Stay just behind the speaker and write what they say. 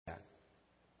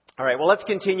All right, well, let's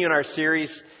continue in our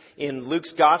series in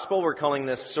Luke's Gospel. We're calling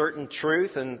this Certain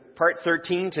Truth. And part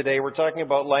 13 today, we're talking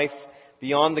about life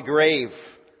beyond the grave.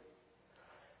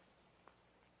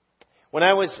 When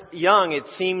I was young, it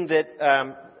seemed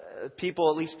that people,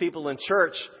 at least people in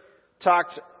church,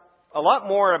 talked a lot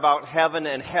more about heaven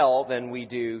and hell than we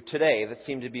do today. That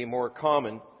seemed to be more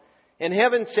common. And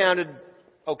heaven sounded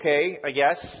okay, I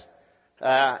guess.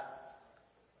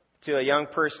 To a young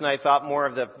person, I thought more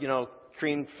of the,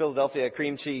 Philadelphia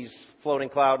cream cheese floating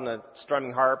cloud and a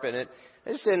strumming harp, and it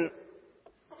just didn't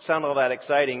sound all that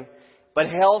exciting. But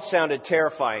hell sounded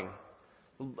terrifying.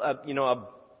 A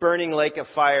burning lake of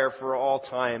fire for all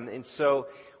time. And so,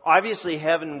 obviously,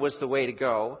 heaven was the way to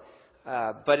go.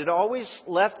 But it always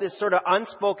left this sort of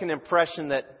unspoken impression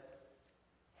that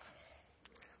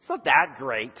it's not that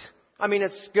great. I mean,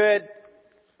 it's good,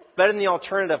 better than the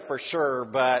alternative for sure,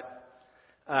 but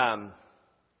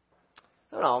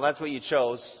I don't know, that's what you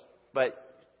chose. But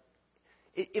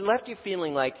it left you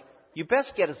feeling like you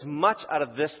best get as much out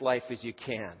of this life as you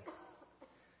can.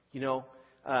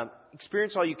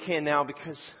 Experience all you can now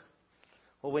because,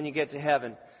 well, when you get to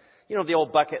heaven, the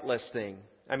old bucket list thing.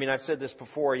 I mean, I've said this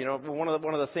before. One of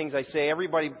the things I say,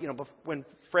 everybody, when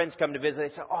friends come to visit, they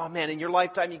say, "Oh man, in your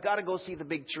lifetime, you got to go see the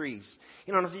big trees.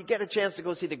 And if you get a chance to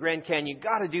go see the Grand Canyon, you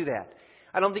got to do that."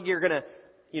 I don't think you're going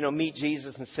to, meet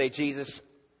Jesus and say, "Jesus,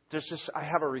 I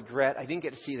have a regret. I didn't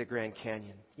get to see the Grand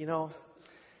Canyon." You're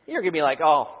going to be like,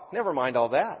 "Oh, never mind all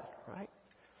that," right?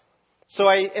 So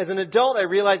as an adult, I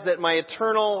realized that my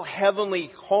eternal heavenly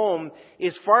home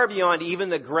is far beyond even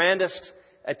the grandest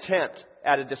attempt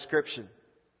at a description.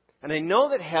 And I know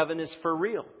that heaven is for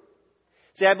real.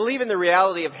 See, I believe in the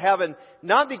reality of heaven,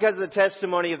 not because of the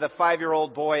testimony of the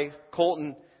 5-year-old boy,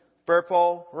 Colton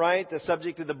Burpo, right? The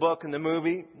subject of the book and the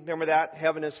movie. Remember that?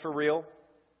 Heaven is for real.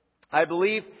 I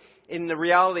believe in the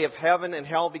reality of heaven and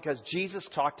hell because Jesus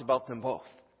talked about them both.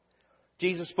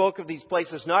 Jesus spoke of these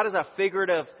places not as a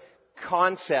figurative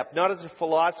concept, not as a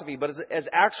philosophy, but as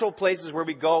actual places where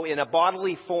we go in a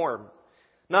bodily form.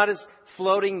 Not as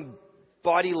floating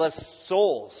bodiless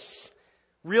souls.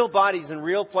 Real bodies in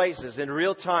real places in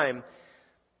real time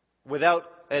without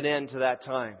an end to that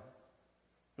time.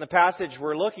 And the passage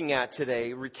we're looking at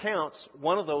today recounts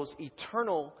one of those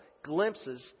eternal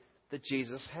glimpses that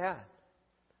Jesus had.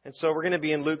 And so we're going to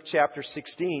be in Luke chapter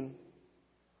 16,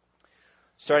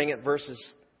 starting at verses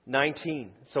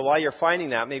 19. So while you're finding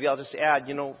that, maybe I'll just add,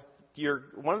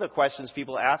 one of the questions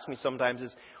people ask me sometimes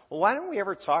is, well, why don't we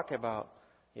ever talk about,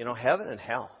 heaven and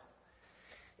hell?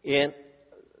 And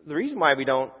the reason why we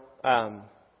don't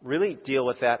really deal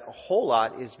with that a whole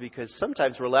lot is because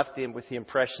sometimes we're left with the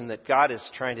impression that God is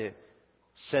trying to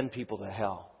send people to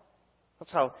hell.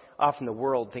 That's how often the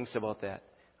world thinks about that.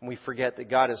 And we forget that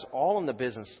God is all in the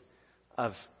business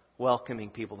of welcoming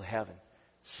people to heaven,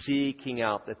 seeking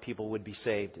out that people would be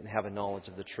saved and have a knowledge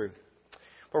of the truth.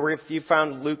 But if you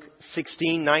found Luke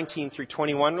 16, 19 through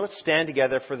 21, let's stand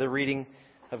together for the reading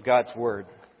of God's Word.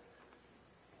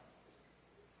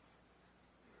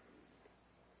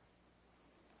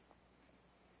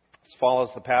 This follows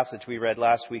the passage we read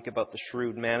last week about the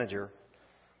shrewd manager.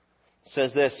 It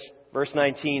says this, verse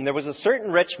 19, "There was a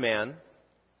certain rich man,"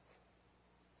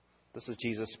 this is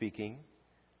Jesus speaking,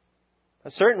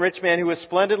 "a certain rich man who was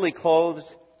splendidly clothed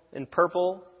in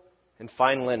purple and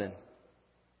fine linen."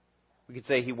 We could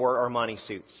say he wore Armani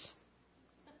suits.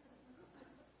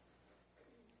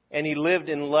 "And he lived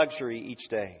in luxury each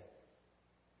day.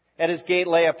 At his gate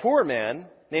lay a poor man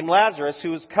named Lazarus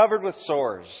who was covered with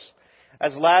sores.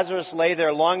 As Lazarus lay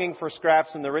there longing for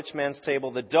scraps from the rich man's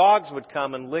table, the dogs would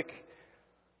come and lick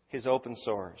his open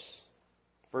sores."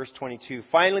 Verse 22,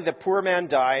 "Finally the poor man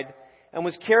died and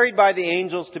was carried by the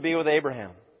angels to be with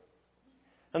Abraham.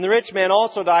 And the rich man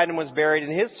also died and was buried,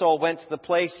 and his soul went to the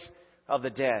place of the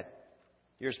dead."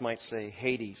 Yours might say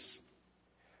Hades.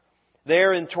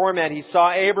 "There in torment he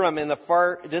saw Abraham in the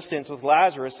far distance with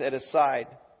Lazarus at his side."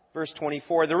 Verse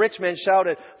 24, "The rich man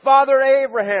shouted, 'Father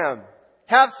Abraham,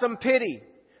 have some pity.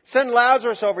 Send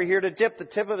Lazarus over here to dip the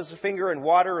tip of his finger in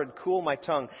water and cool my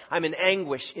tongue. I'm in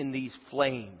anguish in these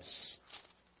flames.'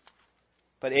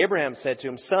 But Abraham said to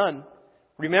him, 'Son,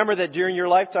 remember that during your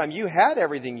lifetime you had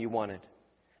everything you wanted,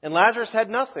 and Lazarus had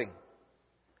nothing.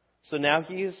 So now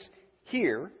he is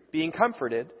here being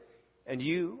comforted, and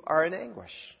you are in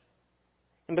anguish.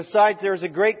 And besides, there is a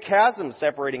great chasm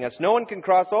separating us. No one can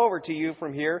cross over to you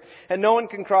from here, and no one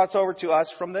can cross over to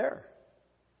us from there.'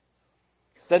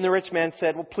 Then the rich man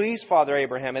said, 'Well, please, Father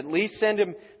Abraham, at least send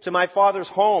him to my father's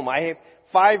home. I have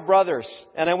 5 brothers,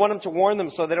 and I want him to warn them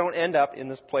so they don't end up in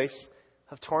this place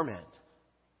of torment.'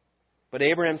 But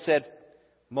Abraham said,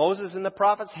 'Moses and the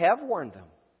prophets have warned them,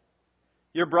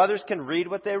 Your brothers can read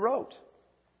what they wrote.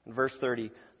 In verse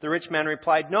 30, the rich man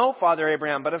replied, No, Father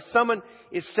Abraham, but if someone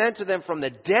is sent to them from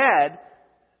the dead,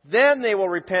 then they will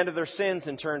repent of their sins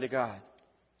and turn to God.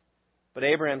 But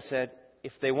Abraham said,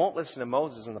 if they won't listen to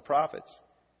Moses and the prophets,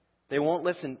 they won't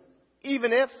listen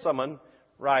even if someone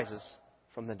rises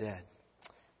from the dead.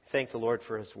 Thank the Lord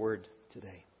for His word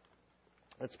today.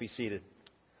 Let's be seated.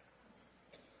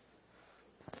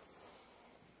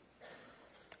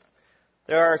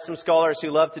 There are some scholars who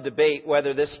love to debate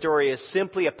whether this story is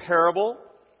simply a parable,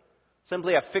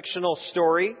 simply a fictional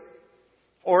story,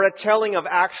 or a telling of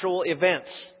actual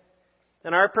events.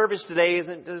 And our purpose today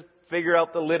isn't to figure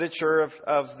out the literature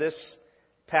of this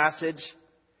passage.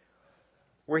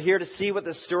 We're here to see what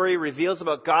the story reveals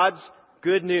about God's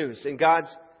good news and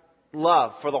God's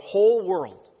love for the whole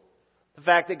world. The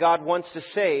fact that God wants to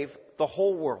save the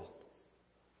whole world.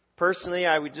 Personally,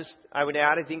 I would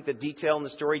add, I think the detail in the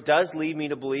story does lead me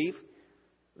to believe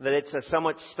that it's a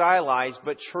somewhat stylized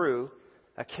but true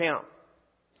account.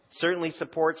 It certainly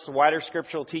supports the wider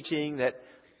scriptural teaching that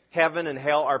heaven and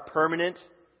hell are permanent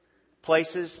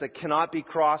places that cannot be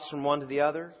crossed from one to the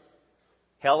other.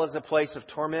 Hell is a place of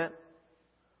torment,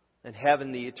 and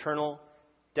heaven the eternal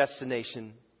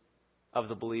destination of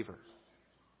the believer.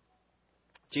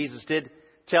 Jesus did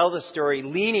tell the story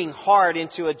leaning hard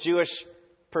into a Jewish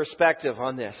perspective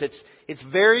on this. It's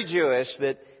very Jewish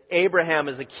that Abraham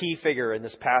is a key figure in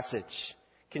this passage.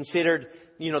 Considered,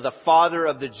 the father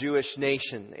of the Jewish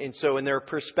nation. And so in their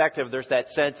perspective, there's that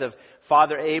sense of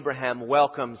Father Abraham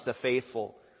welcomes the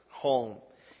faithful home.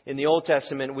 In the Old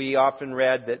Testament, we often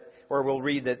read that, or we'll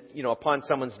read that, upon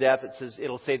someone's death,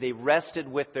 it'll say they rested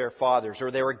with their fathers, or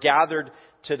they were gathered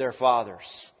to their fathers.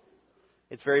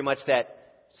 It's very much that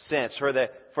sense. For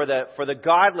the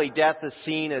godly, death is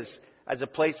seen as a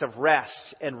place of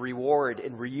rest and reward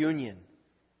and reunion.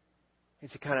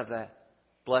 It's a kind of that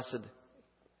blessed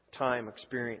time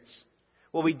experience.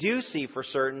 What we do see for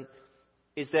certain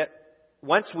is that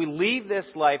once we leave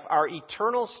this life, our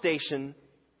eternal station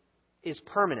is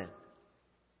permanent.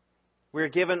 We're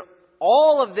given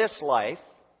all of this life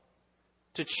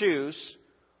to choose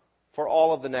for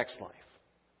all of the next life.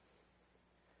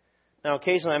 Now,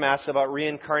 occasionally I'm asked about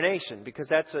reincarnation because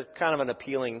that's a kind of an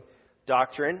appealing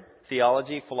doctrine,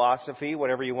 theology, philosophy,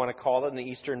 whatever you want to call it in the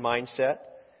Eastern mindset.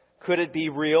 Could it be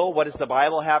real? What does the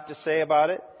Bible have to say about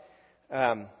it?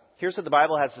 Here's what the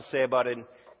Bible has to say about it in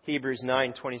Hebrews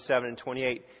 9:27 and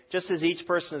 28. Just as each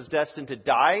person is destined to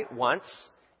die once,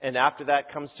 and after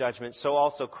that comes judgment, so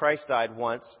also Christ died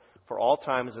once for all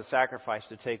time as a sacrifice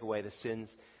to take away the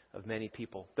sins of many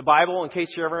people. The Bible, in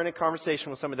case you're ever in a conversation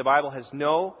with somebody, the Bible has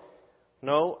no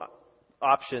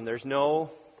option. There's no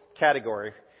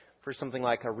category for something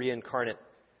like a reincarnate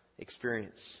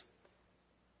experience.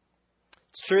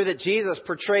 It's true that Jesus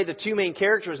portrayed the two main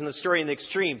characters in the story in the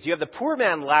extremes. You have the poor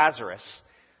man Lazarus,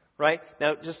 right?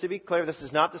 Now, just to be clear, this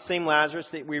is not the same Lazarus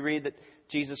that we read that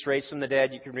Jesus raised from the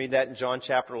dead. You can read that in John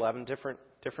chapter 11.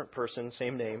 Different person,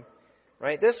 same name,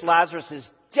 right? This Lazarus is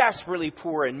desperately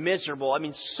poor and miserable.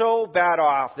 So bad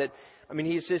off that,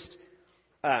 he's just,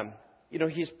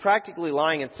 he's practically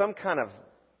lying in some kind of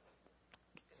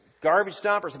garbage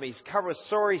dump or something. He's covered with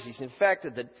sores. He's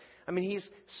infected. He's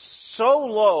so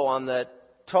low on the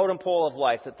totem pole of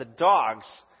life that the dogs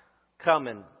come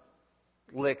and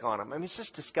lick on him. It's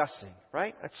just disgusting,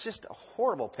 right? It's just a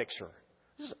horrible picture.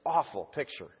 This is an awful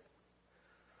picture.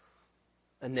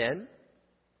 And then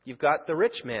you've got the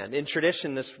rich man. In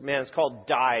tradition, this man is called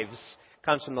Dives.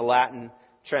 Comes from the Latin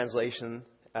translation.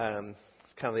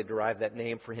 They derived that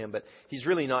name for him, but he's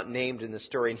really not named in the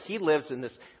story. And he lives in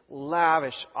this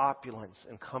lavish opulence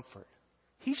and comfort.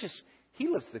 He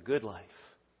lives the good life.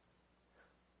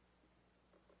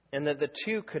 And that the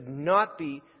two could not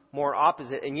be more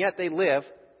opposite, and yet they live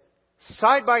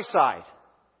side by side.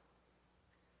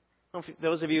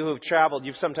 Those of you who have traveled,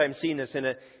 you've sometimes seen this in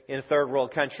a third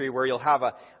world country where you'll have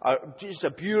just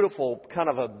a beautiful kind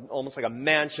of almost like a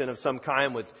mansion of some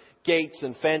kind with gates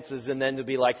and fences, and then there'll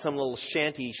be like some little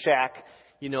shanty shack,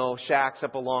 shacks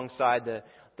up alongside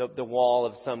the wall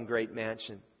of some great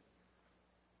mansion.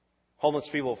 Homeless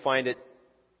people find it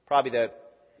probably the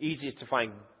easiest to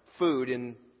find food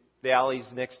in the alleys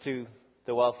next to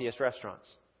the wealthiest restaurants.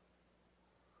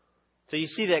 So you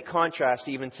see that contrast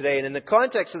even today. And in the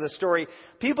context of the story,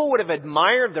 people would have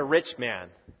admired the rich man,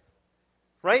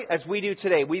 right? As we do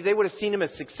today. They would have seen him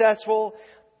as successful,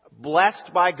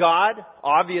 blessed by God.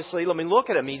 Obviously, look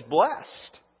at him. He's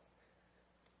blessed.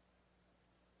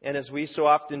 And as we so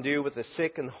often do with the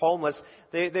sick and homeless,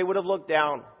 they would have looked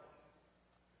down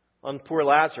on poor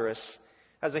Lazarus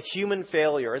as a human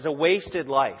failure, as a wasted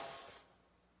life.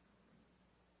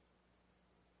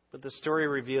 But the story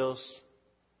reveals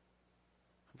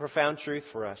a profound truth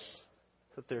for us,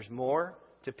 that there's more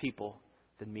to people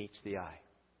than meets the eye.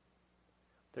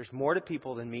 There's more to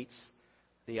people than meets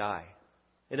the eye.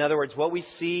 In other words, what we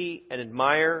see and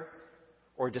admire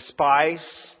or despise,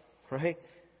 right,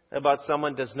 about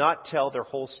someone does not tell their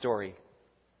whole story.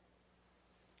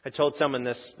 I told someone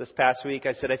this past week,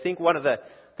 I said, I think one of the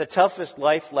toughest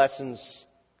life lessons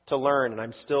to learn, and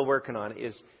I'm still working on it,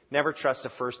 is never trust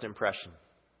a first impression.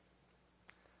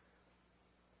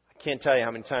 I can't tell you how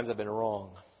many times I've been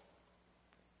wrong.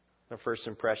 The first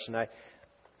impression.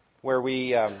 Where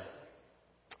we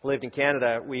lived in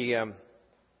Canada, we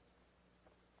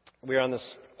were on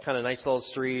this kind of nice little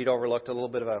street, overlooked a little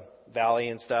bit of a valley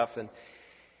and stuff. And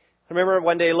I remember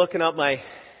one day looking out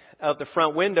the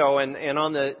front window, and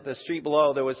on the street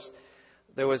below there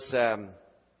was an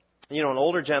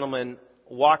older gentleman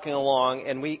walking along,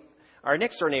 and our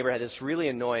next door neighbor had this really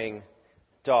annoying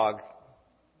dog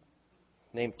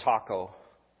named Taco.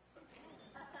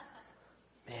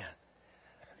 Man,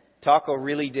 Taco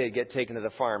really did get taken to the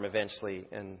farm eventually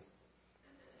and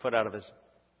put out of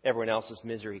everyone else's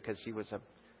misery because he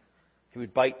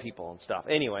would bite people and stuff.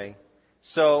 Anyway,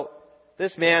 so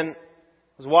this man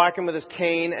was walking with his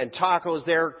cane, and Taco was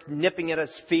there nipping at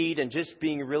his feet and just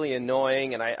being really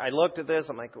annoying. And I looked at this.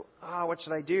 I'm like, what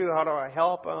should I do? How do I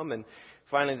help him? And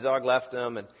finally the dog left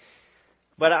him.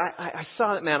 But I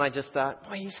saw that man. I just thought,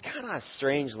 boy, he's kind of a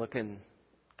strange looking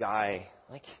guy.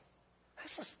 Like,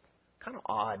 that's just kind of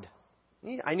odd.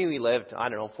 I knew he lived,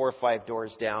 4 or 5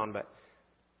 doors down, but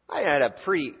I had a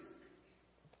pretty,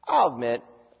 I'll admit,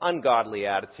 ungodly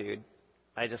attitude.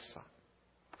 I just thought,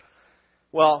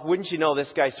 well, wouldn't you know,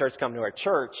 this guy starts coming to our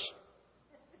church.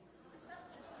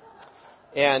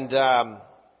 And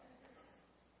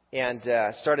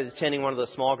started attending one of the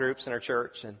small groups in our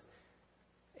church.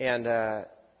 And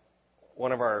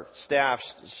one of our staff,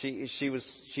 she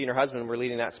and her husband were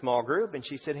leading that small group. And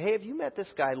she said, hey, have you met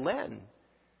this guy, Len?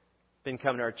 Been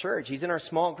coming to our church. He's in our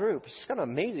small group. He's got an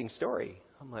amazing story.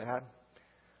 I'm like, I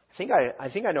think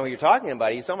I know who you're talking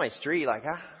about. He's on my street. Like,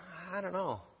 I don't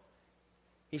know.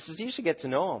 He says, you should get to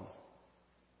know him.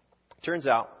 Turns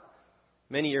out,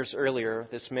 many years earlier,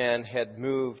 this man had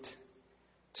moved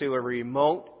to a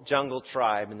remote jungle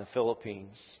tribe in the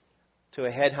Philippines, to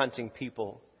a headhunting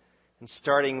people, and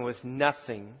starting with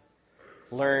nothing,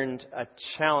 learned a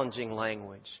challenging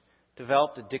language,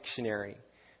 developed a dictionary,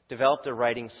 developed a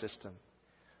writing system,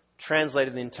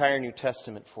 translated the entire New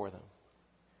Testament for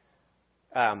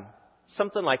them.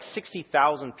 Something like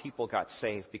 60,000 people got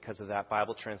saved because of that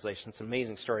Bible translation. It's an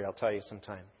amazing story. I'll tell you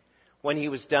sometime. When he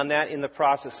was done that, in the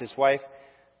process, his wife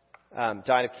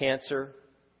died of cancer,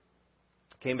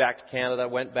 came back to Canada,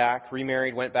 went back,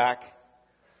 remarried, went back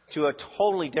to a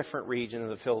totally different region of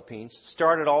the Philippines,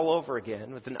 started all over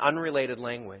again with an unrelated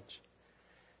language,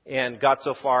 and got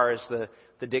so far as the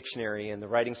dictionary and the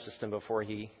writing system before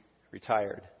he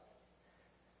retired.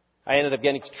 I ended up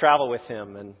getting to travel with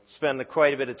him and spend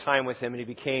quite a bit of time with him, and he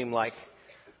became like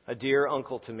a dear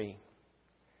uncle to me.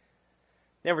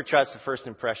 Never trust the first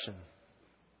impression.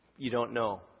 You don't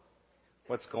know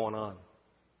what's going on.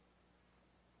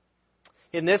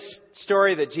 In this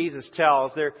story that Jesus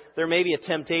tells, there may be a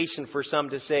temptation for some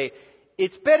to say,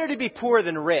 it's better to be poor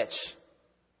than rich.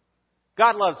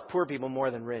 God loves poor people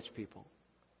more than rich people.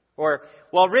 Or,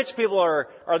 well, rich people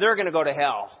they're going to go to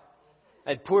hell.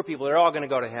 And poor people are all going to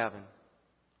go to heaven.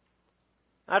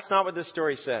 That's not what this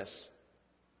story says.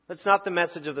 That's not the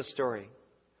message of the story.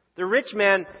 The rich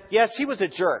man, yes, he was a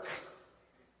jerk.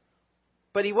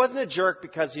 But he wasn't a jerk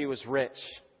because he was rich.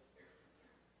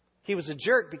 He was a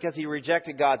jerk because he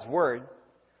rejected God's word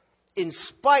in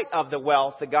spite of the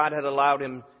wealth that God had allowed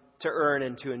him to earn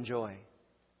and to enjoy.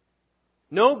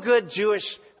 No good Jewish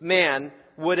man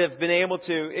would have been able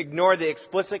to ignore the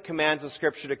explicit commands of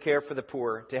Scripture to care for the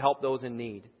poor, to help those in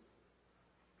need.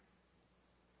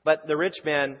 But the rich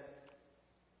man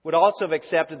would also have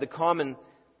accepted the common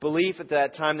belief at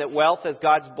that time that wealth is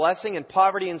God's blessing, and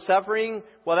poverty and suffering,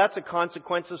 well, that's a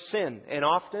consequence of sin. And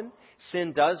often,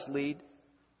 sin does lead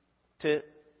to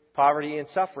poverty and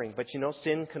suffering. But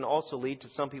sin can also lead to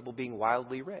some people being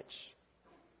wildly rich.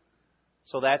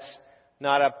 So that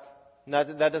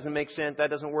doesn't make sense. That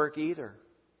doesn't work either.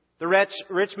 The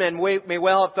rich man may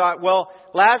well have thought, well,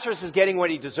 Lazarus is getting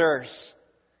what he deserves.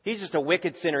 He's just a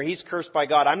wicked sinner. He's cursed by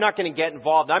God. I'm not going to get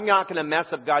involved. I'm not going to mess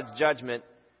up God's judgment.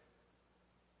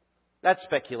 That's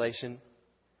speculation.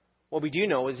 What we do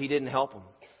know is he didn't help him.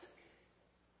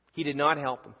 He did not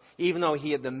help him, even though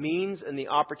he had the means and the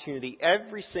opportunity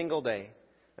every single day,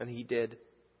 and he did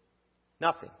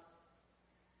nothing.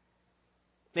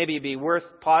 Maybe it'd be worth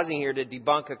pausing here to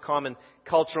debunk a common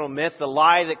cultural myth, the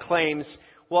lie that claims,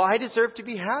 well, I deserve to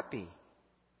be happy.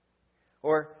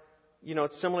 Or,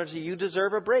 it's similar to you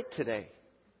deserve a break today.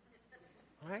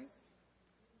 Right?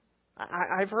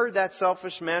 I've heard that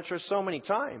selfish mantra so many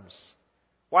times.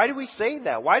 Why do we say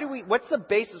that? What's the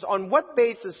basis? On what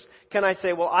basis can I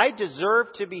say, well, I deserve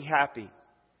to be happy?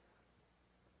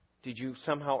 Did you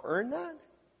somehow earn that?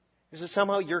 Is it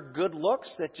somehow your good looks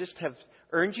that just have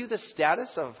earned you the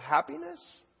status of happiness?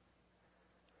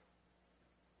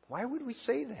 Why would we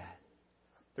say that?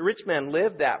 The rich man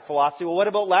lived that philosophy. Well, what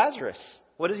about Lazarus?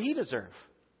 What did he deserve?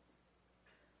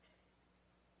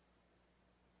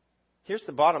 Here's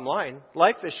the bottom line.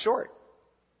 Life is short.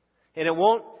 And it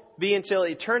won't be until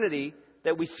eternity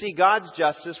that we see God's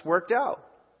justice worked out.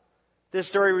 This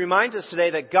story reminds us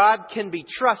today that God can be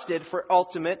trusted for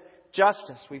ultimate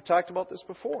justice. We've talked about this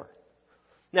before.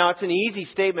 Now, it's an easy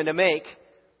statement to make.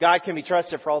 God can be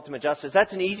trusted for ultimate justice.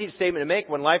 That's an easy statement to make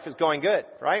when life is going good,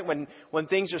 right? When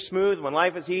things are smooth, when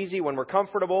life is easy, when we're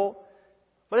comfortable.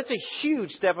 But it's a huge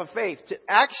step of faith to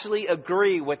actually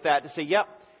agree with that, to say, yep,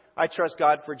 I trust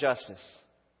God for justice.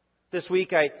 This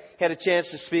week I had a chance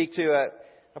to speak to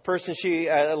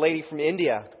a lady from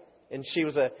India. And she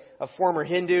was a former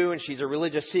Hindu, and she's a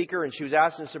religious seeker, and she was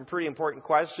asking some pretty important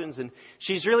questions. And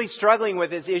she's really struggling with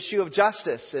this issue of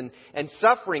justice and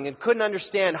suffering, and couldn't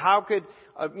understand how could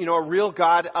a real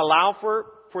God allow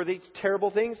for these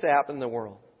terrible things to happen in the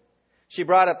world. She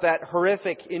brought up that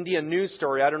horrific Indian news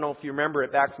story. I don't know if you remember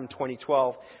it, back from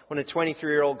 2012, when a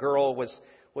 23-year-old girl was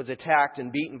attacked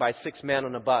and beaten by 6 men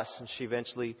on a bus, and she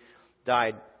eventually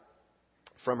died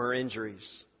from her injuries.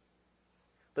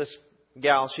 This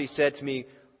gal, she said to me,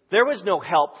 there was no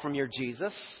help from your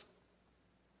Jesus.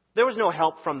 There was no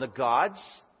help from the gods.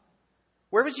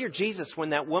 Where was your Jesus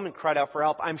when that woman cried out for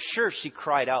help? I'm sure she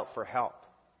cried out for help.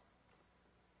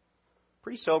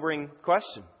 Pretty sobering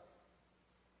question.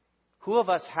 Who of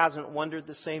us hasn't wondered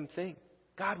the same thing?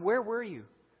 God, where were you?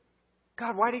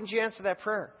 God, why didn't you answer that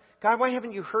prayer? God, why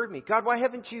haven't you heard me? God, why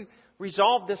haven't you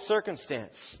resolved this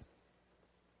circumstance?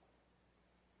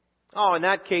 Oh, in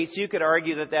that case, you could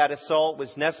argue that assault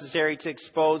was necessary to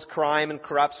expose crime and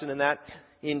corruption in that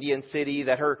Indian city,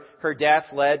 that her death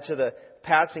led to the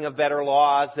passing of better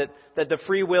laws, that the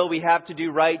free will we have to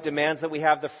do right demands that we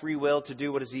have the free will to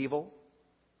do what is evil.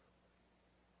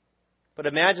 But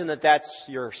imagine that that's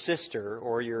your sister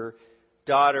or your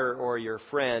daughter or your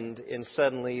friend, and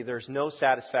suddenly there's no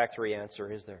satisfactory answer,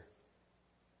 is there?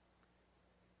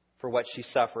 For what she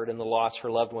suffered and the loss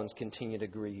her loved ones continue to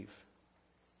grieve.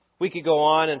 We could go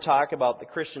on and talk about the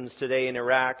Christians today in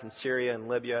Iraq and Syria and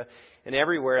Libya and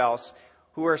everywhere else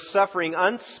who are suffering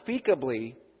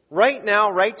unspeakably right now,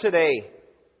 right today,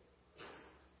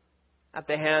 at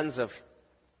the hands of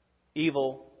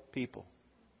evil people.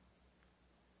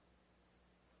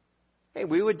 Hey,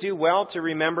 we would do well to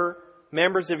remember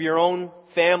members of your own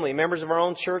family, members of our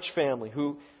own church family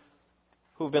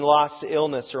who've been lost to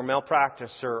illness or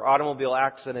malpractice or automobile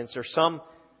accidents or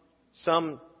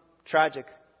some tragic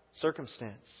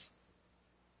circumstance.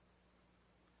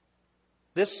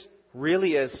 This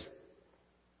really is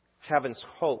heaven's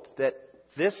hope, that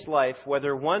this life,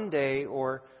 whether one day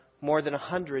or more than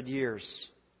 100 years,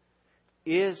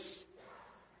 is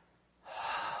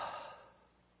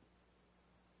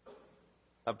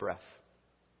a breath.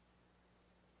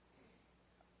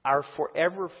 Our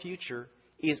forever future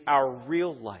is our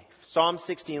real life. Psalm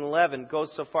 16:11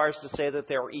 goes so far as to say that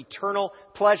there are eternal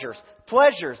pleasures.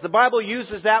 Pleasures. The Bible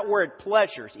uses that word,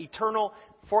 pleasures. Eternal,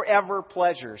 forever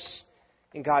pleasures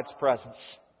in God's presence.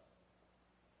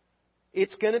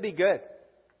 It's going to be good.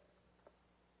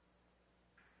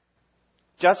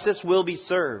 Justice will be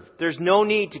served. There's no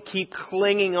need to keep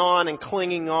clinging on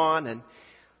and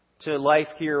to life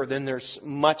here. Then there's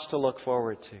much to look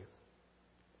forward to.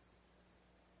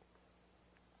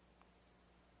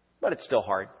 But it's still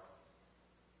hard.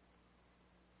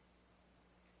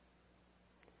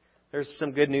 There's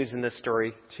some good news in this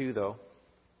story too, though.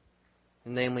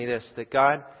 And namely this, that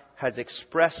God has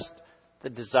expressed the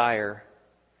desire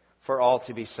for all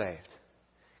to be saved.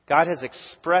 God has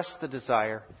expressed the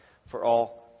desire for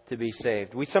all to be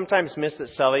saved. We sometimes miss that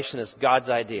salvation is God's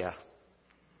idea.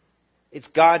 It's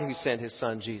God who sent His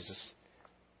Son, Jesus,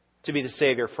 to be the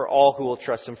Savior for all who will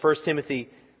trust Him. 1 Timothy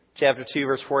chapter 2,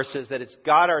 verse 4 says that it's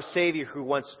God our Savior who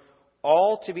wants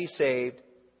all to be saved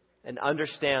and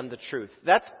understand the truth.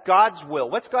 That's God's will.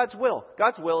 What's God's will?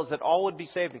 God's will is that all would be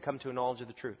saved and come to a knowledge of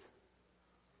the truth.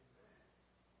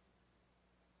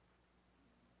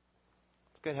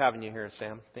 It's good having you here,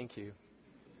 Sam. Thank you.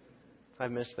 I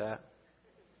missed that.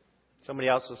 Somebody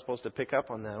else was supposed to pick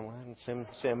up on that one.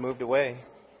 Sam moved away.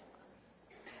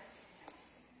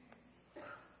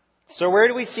 So where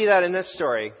do we see that in this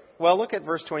story? Well, look at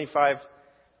verse 25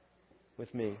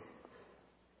 with me.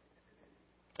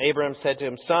 Abraham said to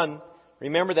him, "Son,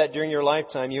 remember that during your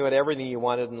lifetime you had everything you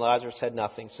wanted and Lazarus had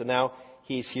nothing. So now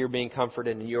he's here being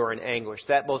comforted and you are in anguish."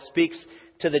 That both speaks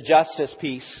to the justice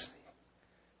piece,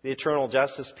 the eternal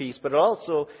justice piece, but it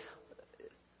also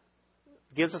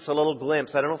gives us a little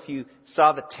glimpse. I don't know if you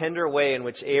saw the tender way in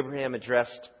which Abraham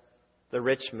addressed the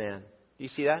rich man. Do you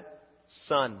see that?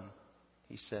 Son,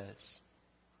 he says.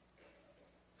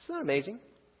 Isn't that amazing?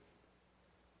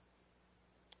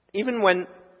 Even when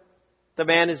the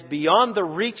man is beyond the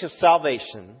reach of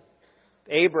salvation,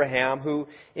 Abraham, who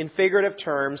in figurative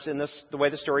terms, in this, the way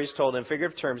the story is told, in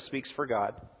figurative terms speaks for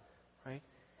God, right?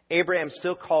 Abraham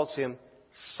still calls him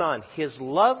son. His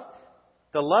love,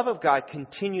 the love of God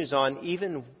continues on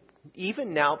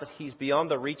even now that he's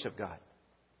beyond the reach of God.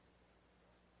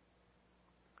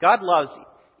 God loves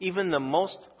even the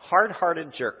most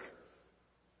hard-hearted jerk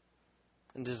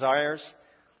and desires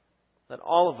that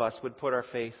all of us would put our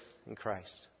faith in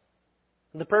Christ.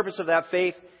 And the purpose of that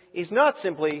faith is not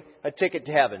simply a ticket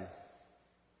to heaven.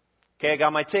 Okay, I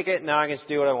got my ticket, now I can just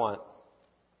do what I want.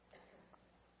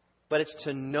 But it's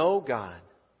to know God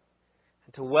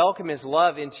and to welcome His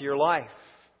love into your life.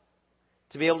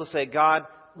 To be able to say, God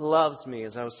loves me,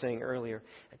 as I was saying earlier.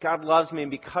 God loves me,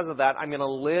 and because of that, I'm going to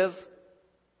live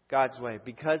God's way.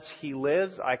 Because He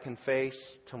lives, I can face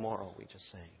tomorrow, we just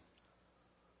sang.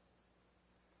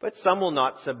 But some will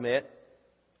not submit.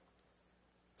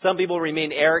 Some people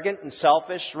remain arrogant and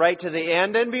selfish right to the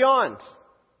end and beyond.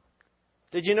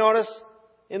 Did you notice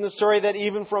in the story that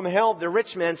even from hell, the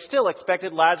rich man still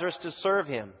expected Lazarus to serve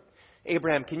him?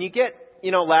 Abraham, can you get,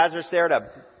 Lazarus there to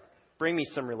bring me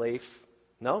some relief?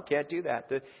 No, can't do that.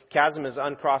 The chasm is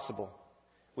uncrossable.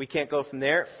 We can't go from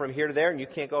here to there, and you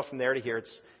can't go from there to here.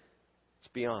 It's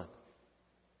beyond.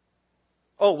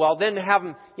 Oh, well, then have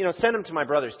him, send him to my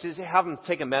brothers. Just have him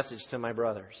take a message to my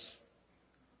brothers.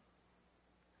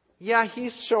 Yeah,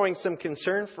 he's showing some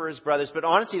concern for his brothers, but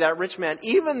honestly, that rich man,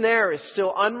 even there, is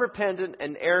still unrepentant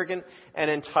and arrogant and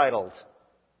entitled.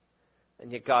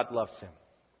 And yet God loves him.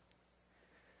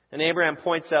 And Abraham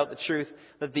points out the truth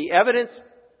that the evidence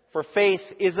for faith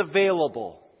is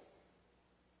available.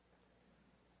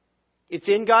 It's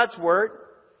in God's Word,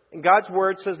 and God's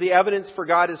Word says the evidence for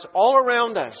God is all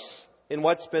around us in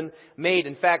what's been made.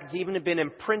 In fact, it's even been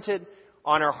imprinted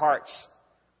on our hearts.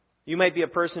 You might be a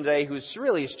person today who's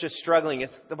really just struggling. Is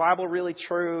the Bible really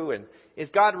true? And is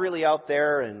God really out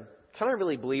there? And can I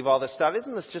really believe all this stuff?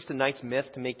 Isn't this just a nice myth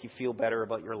to make you feel better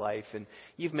about your life? And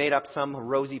you've made up some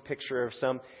rosy picture of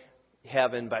some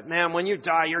heaven. But man, when you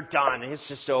die, you're done. It's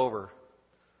just over.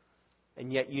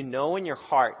 And yet you know in your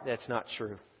heart that's not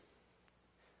true.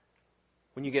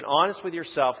 When you get honest with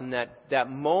yourself in that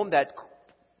moment, that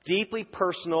deeply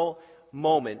personal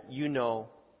moment,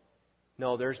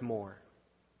 no, there's more.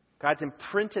 God's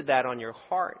imprinted that on your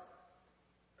heart.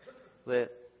 The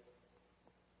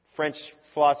French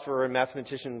philosopher and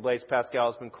mathematician Blaise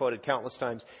Pascal has been quoted countless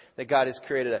times that God has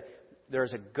created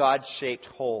there's a God-shaped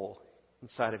hole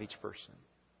inside of each person.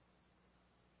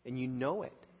 And you know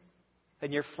it.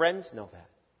 And your friends know that.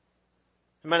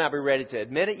 You might not be ready to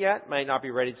admit it yet, might not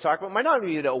be ready to talk about it, might not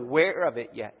be aware of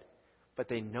it yet, but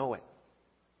they know it.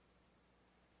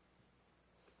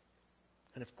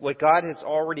 And if what God has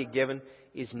already given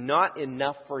is not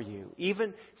enough for you,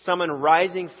 even someone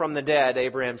rising from the dead,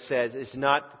 Abraham says, is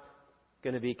not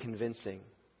going to be convincing.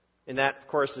 And that, of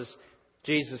course, is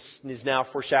Jesus is now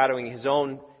foreshadowing His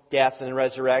own death and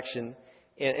resurrection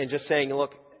and just saying,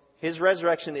 look, His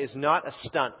resurrection is not a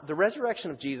stunt. The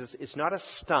resurrection of Jesus is not a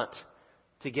stunt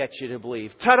to get you to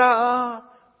believe. Ta-da!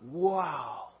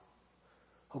 Wow!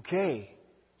 Okay.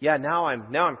 Yeah, now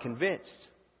I'm convinced.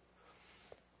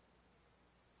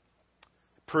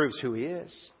 Proves who He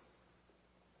is.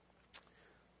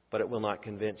 But it will not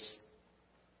convince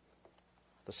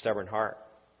the stubborn heart.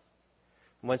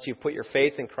 Once you've put your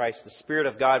faith in Christ, the Spirit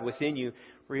of God within you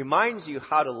reminds you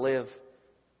how to live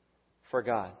for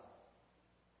God.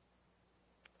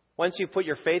 Once you put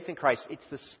your faith in Christ, it's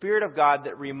the Spirit of God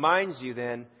that reminds you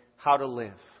then how to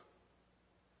live.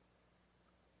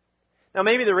 Now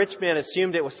maybe the rich man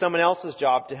assumed it was someone else's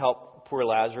job to help poor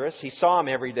Lazarus. He saw him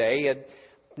every day. He had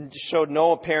showed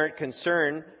no apparent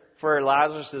concern for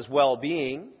Lazarus'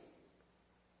 well-being.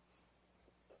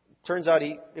 Turns out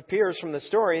it appears from the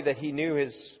story that he knew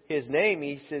his name.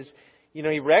 He says,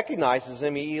 he recognizes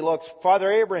him. He looks,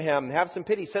 Father Abraham, have some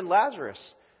pity, send Lazarus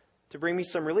to bring me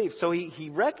some relief. So he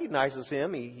recognizes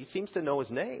him. He seems to know his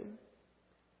name.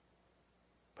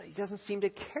 But he doesn't seem to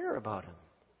care about him.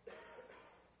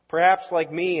 Perhaps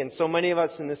like me and so many of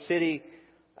us in the city,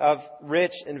 of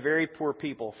rich and very poor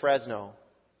people, Fresno.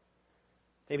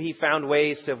 Maybe he found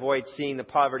ways to avoid seeing the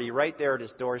poverty right there at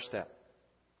his doorstep.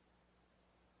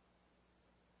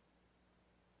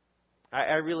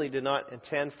 I really did not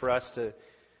intend for us to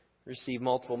receive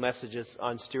multiple messages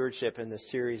on stewardship in this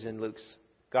series in Luke's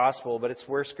Gospel, but it's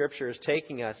where Scripture is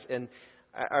taking us. And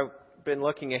I've been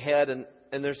looking ahead, and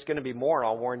there's going to be more,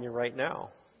 I'll warn you right now.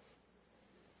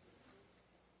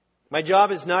 My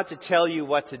job is not to tell you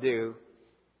what to do.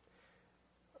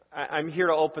 I'm here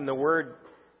to open the Word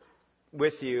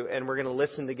with you, and we're going to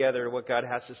listen together to what God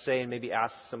has to say and maybe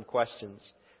ask some questions.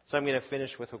 So I'm going to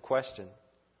finish with a question,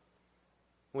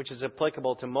 which is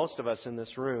applicable to most of us in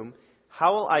this room.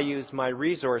 How will I use my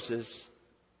resources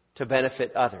to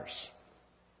benefit others?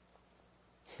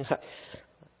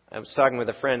 I was talking with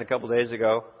a friend a couple days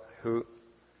ago who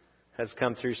has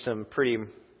come through some pretty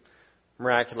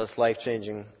miraculous,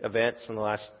 life-changing events in the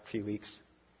last few weeks.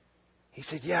 He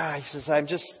said, I'm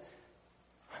just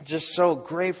so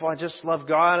grateful. I just love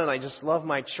God, and I just love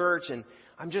my church, and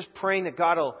I'm just praying that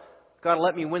God will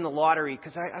let me win the lottery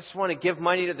because I just want to give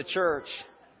money to the church.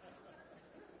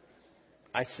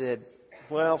 I said,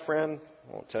 well, friend,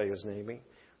 I won't tell you his name.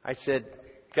 I said,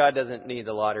 God doesn't need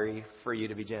the lottery for you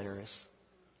to be generous.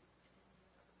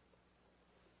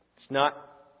 It's not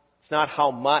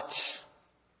how much.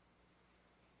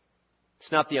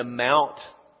 It's not the amount.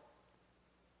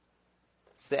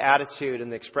 It's the attitude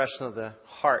and the expression of the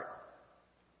heart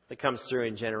that comes through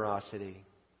in generosity.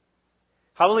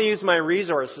 How will I use my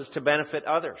resources to benefit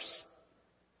others?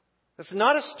 This is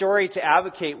not a story to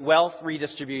advocate wealth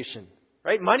redistribution.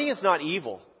 Right? Money is not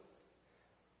evil.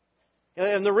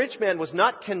 And the rich man was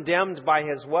not condemned by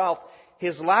his wealth.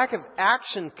 His lack of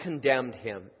action condemned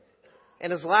him.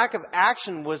 And his lack of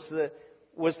action was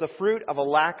the fruit of a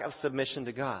lack of submission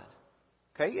to God.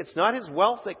 Okay? It's not his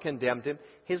wealth that condemned him.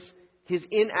 His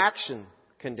inaction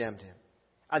condemned him.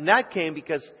 And that came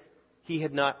because he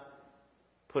had not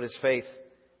put his faith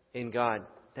in God.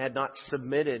 Had not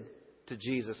submitted to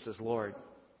Jesus as Lord,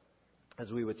 as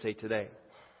we would say today.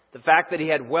 The fact that he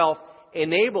had wealth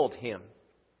enabled him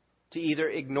to either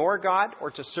ignore God or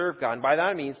to serve God. And by that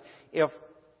I mean, if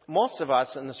most of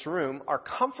us in this room are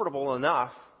comfortable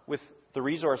enough with the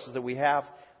resources that we have,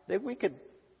 that we could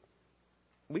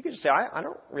just say, I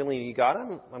don't really need God.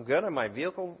 I'm good. My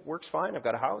vehicle works fine. I've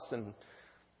got a house and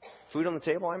food on the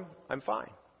table. I'm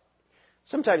fine.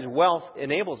 Sometimes wealth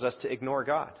enables us to ignore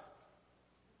God.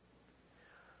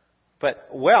 But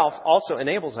wealth also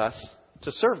enables us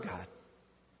to serve God.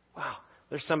 Wow,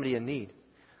 there's somebody in need.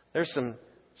 There's some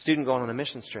student going on a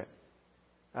mission trip.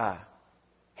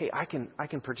 Hey, I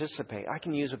can participate. I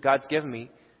can use what God's given me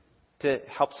to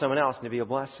help someone else and to be a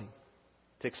blessing,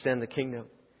 to extend the kingdom.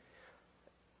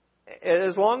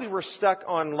 As long as we're stuck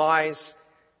on lies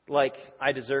like,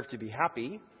 I deserve to be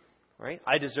happy, right?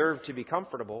 I deserve to be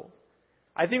comfortable,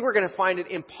 I think we're going to find it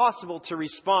impossible to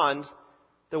respond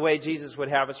the way Jesus would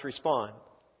have us respond.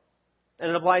 And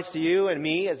it applies to you and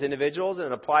me as individuals, and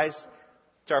it applies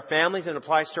to our families, and it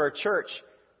applies to our church.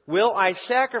 Will I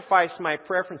sacrifice my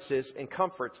preferences and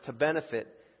comforts to benefit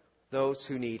those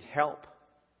who need help?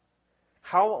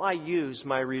 How will I use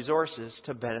my resources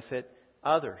to benefit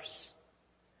others?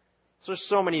 So there's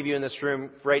so many of you in this room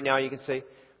right now, you can say,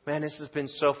 man, this has been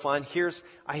so fun.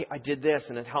 I did this,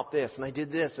 and it helped this, and I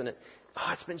did this, and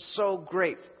it's been so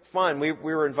great fun. We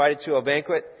were invited to a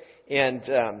banquet, and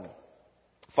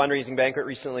fundraising banquet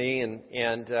recently, and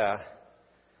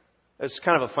it's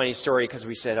kind of a funny story because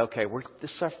we said, okay,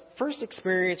 this is our first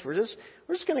experience. We're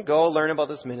just going to go learn about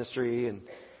this ministry,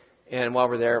 and while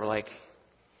we're there, we're like,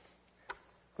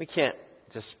 we can't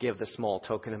just give the small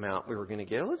token amount we were going to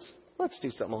give. Let's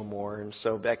do something a little more. And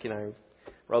so Becky and I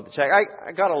wrote the check.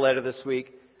 I got a letter this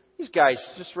week. These guys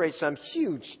just raised some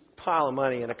huge pile of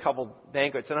money in a couple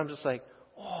banquets, and I'm just like,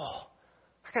 oh,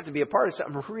 I got to be a part of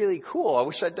something really cool. I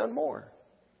wish I'd done more.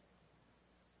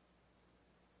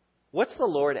 What's the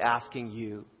Lord asking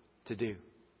you to do?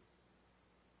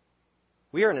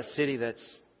 We are in a city that's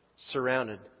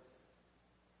surrounded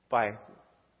by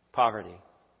poverty,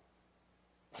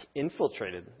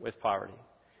 infiltrated with poverty.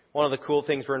 One of the cool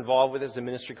things we're involved with is a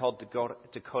ministry called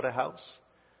Dakota House,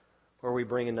 where we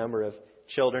bring a number of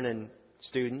children and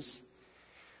students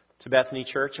to Bethany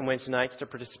Church on Wednesday nights to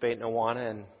participate in Awana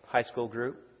and high school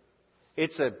group.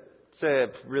 It's a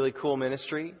really cool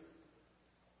ministry.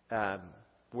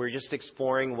 We're just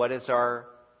exploring what's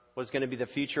going to be the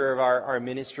future of our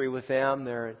ministry with them.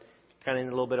 They're kind of in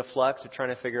a little bit of flux. They're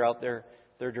trying to figure out their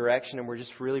direction, and we're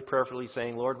just really prayerfully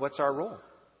saying, Lord, what's our role?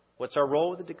 What's our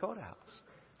role with the Dakota House?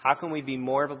 How can we be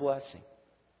more of a blessing?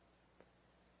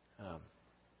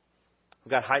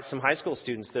 got some high school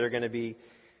students that are going to be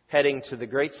heading to the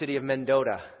great city of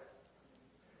Mendota.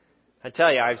 I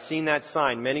tell you, I've seen that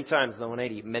sign many times on the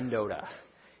 180, Mendota.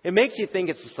 It makes you think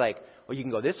it's just like, well, you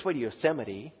can go this way to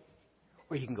Yosemite,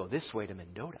 or you can go this way to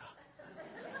Mendota.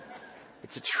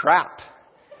 It's a trap.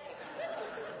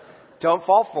 Don't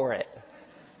fall for it.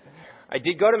 I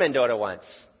did go to Mendota once.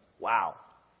 Wow.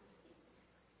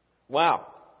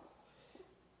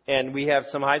 And we have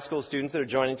some high school students that are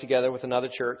joining together with another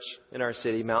church in our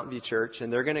city, Mountain View Church,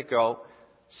 and they're going to go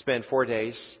spend 4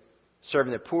 days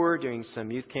serving the poor, doing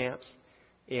some youth camps,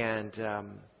 and a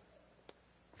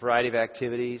variety of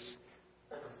activities.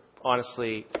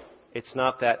 Honestly, it's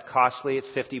not that costly. It's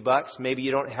 $50. Maybe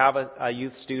you don't have a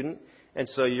youth student, and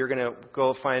so you're going to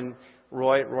go find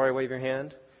Roy. Roy, wave your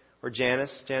hand. Or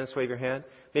Janice. Janice, wave your hand.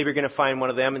 Maybe you're going to find one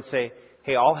of them and say,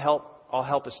 hey, I'll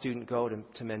help a student go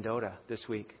to Mendota this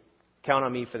week. Count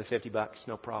on me for the $50.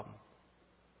 No problem.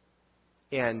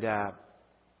 And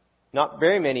not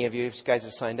very many of you guys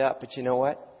have signed up, but you know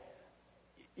what?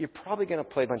 You're probably going to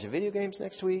play a bunch of video games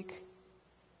next week,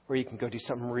 or you can go do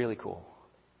something really cool.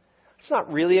 It's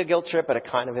not really a guilt trip, but it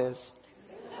kind of is.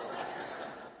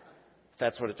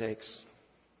 That's what it takes.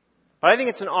 But I think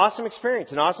it's an awesome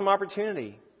experience, an awesome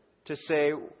opportunity to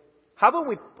say, how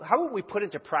about we put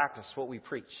into practice what we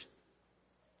preach?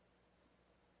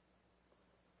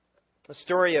 The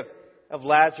story of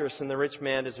Lazarus and the rich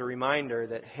man is a reminder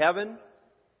that heaven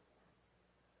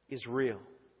is real.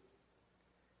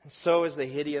 And so is the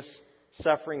hideous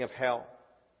suffering of hell.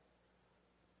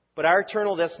 But our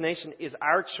eternal destination is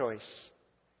our choice.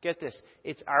 Get this.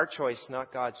 It's our choice,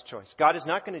 not God's choice. God is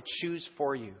not going to choose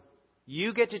for you.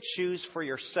 You get to choose for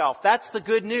yourself. That's the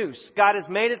good news. God has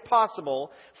made it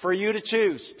possible for you to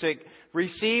choose to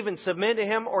receive and submit to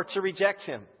Him or to reject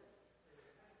Him.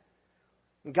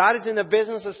 God is in the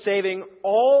business of saving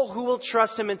all who will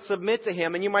trust Him and submit to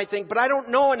Him. And you might think, but I don't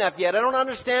know enough yet. I don't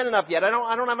understand enough yet. I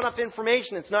don't have enough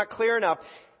information. It's not clear enough.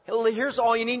 Here's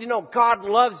all you need to know. God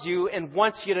loves you and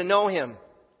wants you to know Him.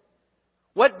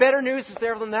 What better news is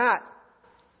there than that?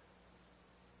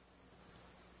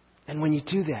 And when you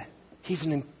do that, He's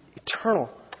an eternal,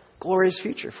 glorious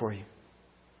future for you.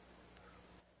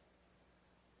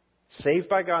 Saved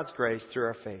by God's grace through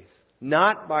our faith.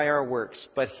 Not by our works.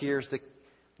 But here's the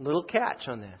little catch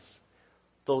on this.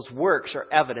 Those works are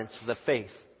evidence of the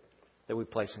faith that we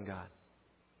place in God.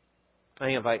 I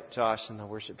invite Josh and the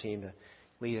worship team to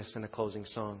lead us in a closing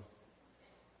song.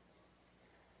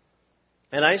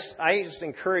 And I just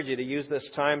encourage you to use this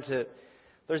time to...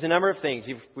 There's a number of things.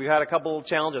 We've had a couple of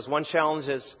challenges. One challenge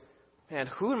is, man,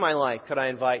 who in my life could I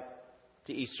invite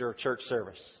to Easter church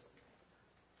service?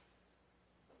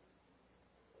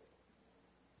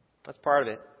 That's part of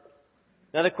it.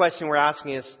 Another question we're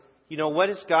asking is, what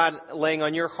is God laying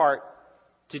on your heart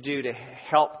to do to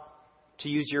help to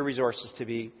use your resources to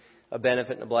be a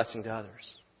benefit and a blessing to others?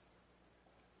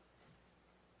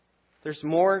 There's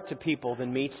more to people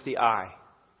than meets the eye.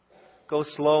 Go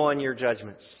slow on your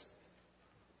judgments.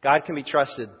 God can be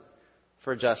trusted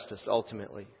for justice,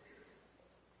 ultimately.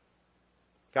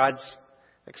 God's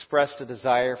expressed a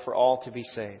desire for all to be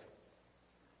saved.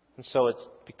 And so it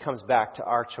comes back to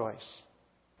our choice.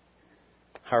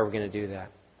 How are we going to do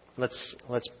that? Let's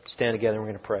stand together and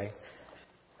we're going to pray.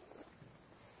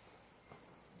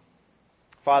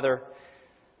 Father,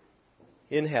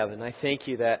 in heaven, I thank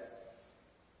You that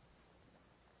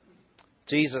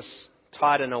Jesus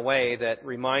taught in a way that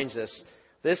reminds us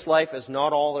this life is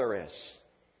not all there is.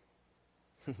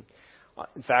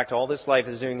 In fact, all this life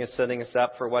is doing is setting us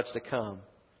up for what's to come.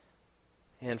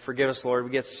 And forgive us, Lord,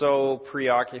 we get so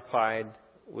preoccupied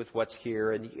with what's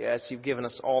here. And yes, You've given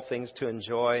us all things to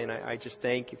enjoy. And I just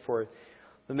thank You for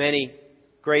the many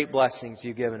great blessings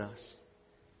You've given us.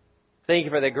 Thank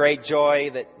You for the great joy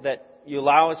that You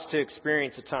allow us to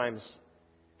experience at times.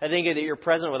 I thank You that You're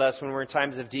present with us when we're in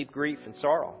times of deep grief and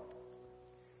sorrow.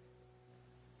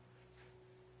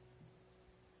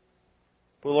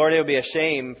 But Lord, it would be a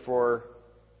shame for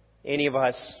any of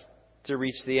us to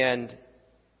reach the end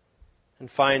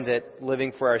and find that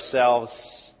living for ourselves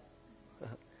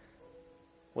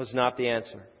was not the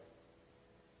answer.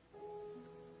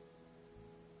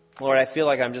 Lord, I feel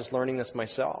like I'm just learning this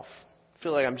myself. I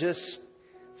feel like I'm just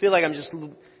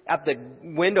at the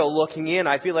window looking in.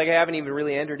 I feel like I haven't even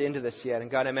really entered into this yet. And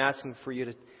God, I'm asking for You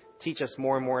to teach us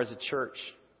more and more as a church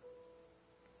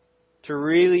to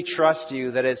really trust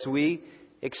You that as we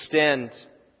extend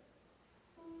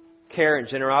care and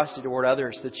generosity toward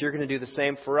others, that You're going to do the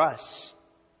same for us.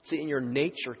 It's in Your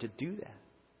nature to do that.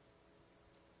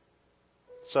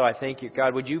 So I thank You.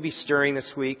 God, would You be stirring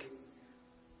this week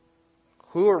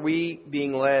Who are we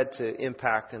being led to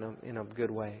impact in a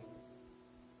good way?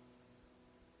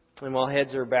 And while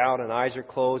heads are bowed and eyes are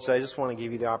closed, I just want to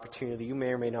give you the opportunity. You may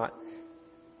or may not.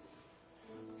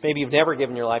 Maybe you've never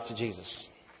given your life to Jesus.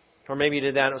 Or maybe you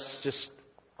did that, it was just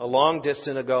a long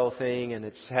distance ago thing and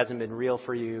it hasn't been real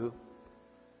for you.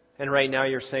 And right now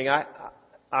you're saying,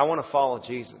 I want to follow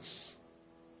Jesus.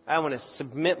 I want to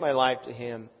submit my life to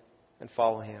Him and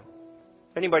follow Him.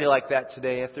 If anybody like that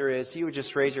today, if there is, you would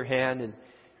just raise your hand and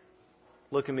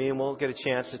look at me and we'll get a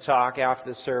chance to talk after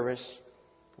the service.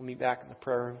 We'll meet back in the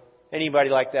prayer room. Anybody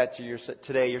like that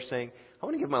today, you're saying, I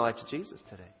want to give my life to Jesus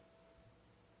today.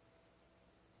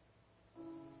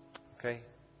 Okay?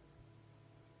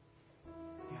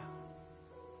 Yeah.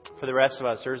 For the rest of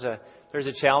us, there's a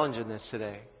challenge in this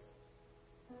today.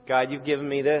 God, you've given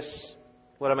me this.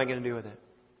 What am I going to do with it?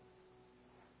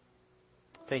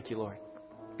 Thank you, Lord.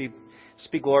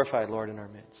 Be glorified, Lord, in our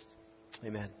midst.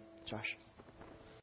 Amen. Josh.